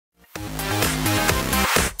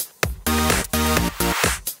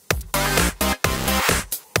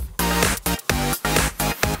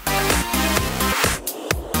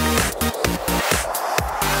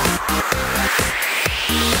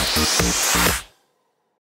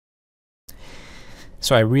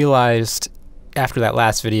So I realized after that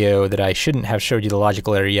last video that I shouldn't have showed you the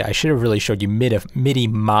logical editor yet. I should have really showed you MIDI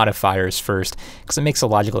modifiers first, because it makes the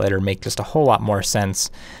logical editor make just a whole lot more sense.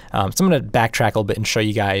 So I'm going to backtrack a little bit and show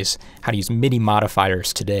you guys how to use MIDI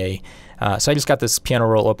modifiers today. So I just got this piano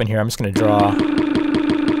roll open here. I'm just going to draw.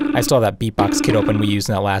 I still have that beatbox kit open we used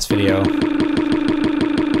in that last video.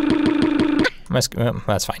 Well,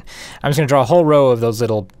 that's fine. I'm just going to draw a whole row of those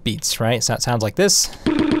little beats, right? So that sounds like this.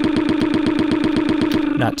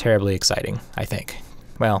 Not terribly exciting, I think.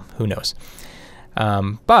 Well, who knows?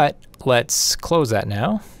 But let's close that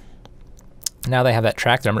now. Now that I have that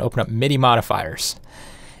track, I'm going to open up MIDI modifiers.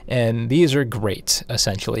 And these are great,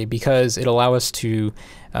 essentially, because it allows us to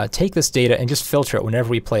take this data and just filter it whenever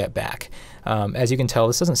we play it back. As you can tell,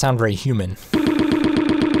 this doesn't sound very human.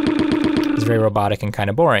 It's very robotic and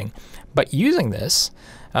kind of boring. But using this,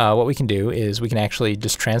 what we can do is we can actually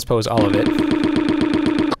just transpose all of it.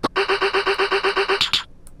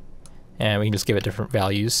 And we can just give it different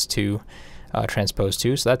values to transpose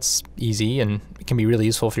to. So that's easy, and it can be really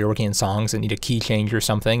useful if you're working in songs that need a key change or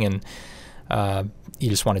something, and you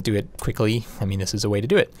just want to do it quickly. I mean, this is a way to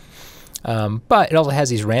do it. But it also has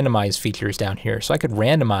these randomized features down here. So I could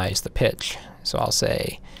randomize the pitch. So I'll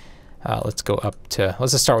say, let's go up to,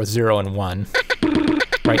 let's just start with 0 and 1.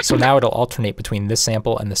 Right, so now it'll alternate between this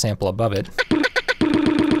sample and the sample above it.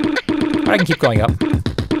 But I can keep going up.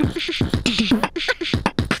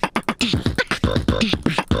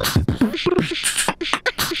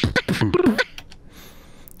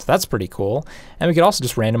 So that's pretty cool. And we could also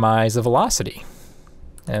just randomize the velocity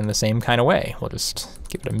in the same kind of way. We'll just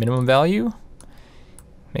give it a minimum value,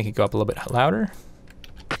 make it go up a little bit louder.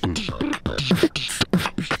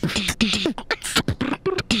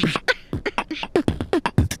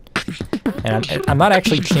 And I'm not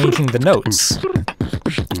actually changing the notes.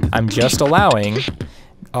 I'm just allowing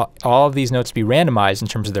all of these notes to be randomized in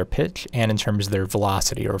terms of their pitch and in terms of their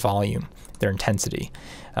velocity or volume, their intensity,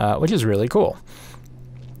 which is really cool.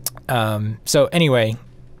 So anyway,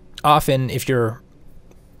 often if you're,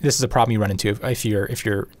 this is a problem you run into if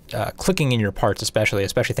you're clicking in your parts, especially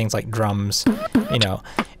things like drums, you know,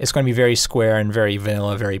 it's going to be very square and very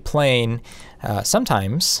vanilla, very plain.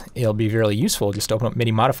 Sometimes it'll be really useful just to open up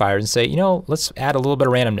MIDI modifiers and say, you know, let's add a little bit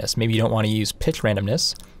of randomness. Maybe you don't want to use pitch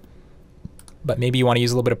randomness, but maybe you want to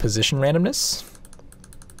use a little bit of position randomness.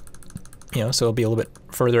 You know, so it'll be a little bit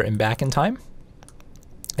further and back in time,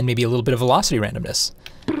 and maybe a little bit of velocity randomness.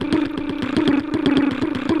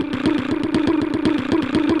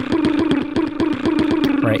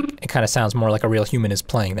 Right, it kind of sounds more like a real human is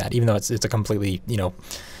playing that, even though it's a completely, you know,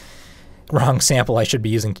 wrong sample I should be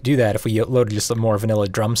using to do that. If we loaded just a more vanilla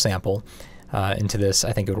drum sample into this,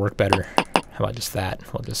 I think it would work better. How about just that?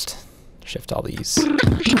 We'll just shift all these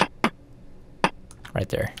right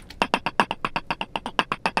there.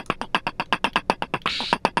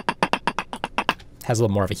 Has a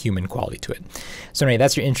little more of a human quality to it. So anyway,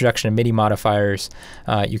 that's your introduction to MIDI modifiers.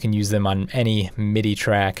 You can use them on any MIDI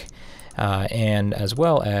track. And as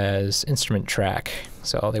well as instrument track.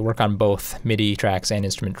 So they work on both MIDI tracks and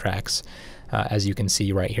instrument tracks, as you can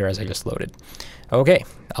see right here as I just loaded. Okay,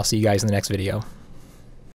 I'll see you guys in the next video.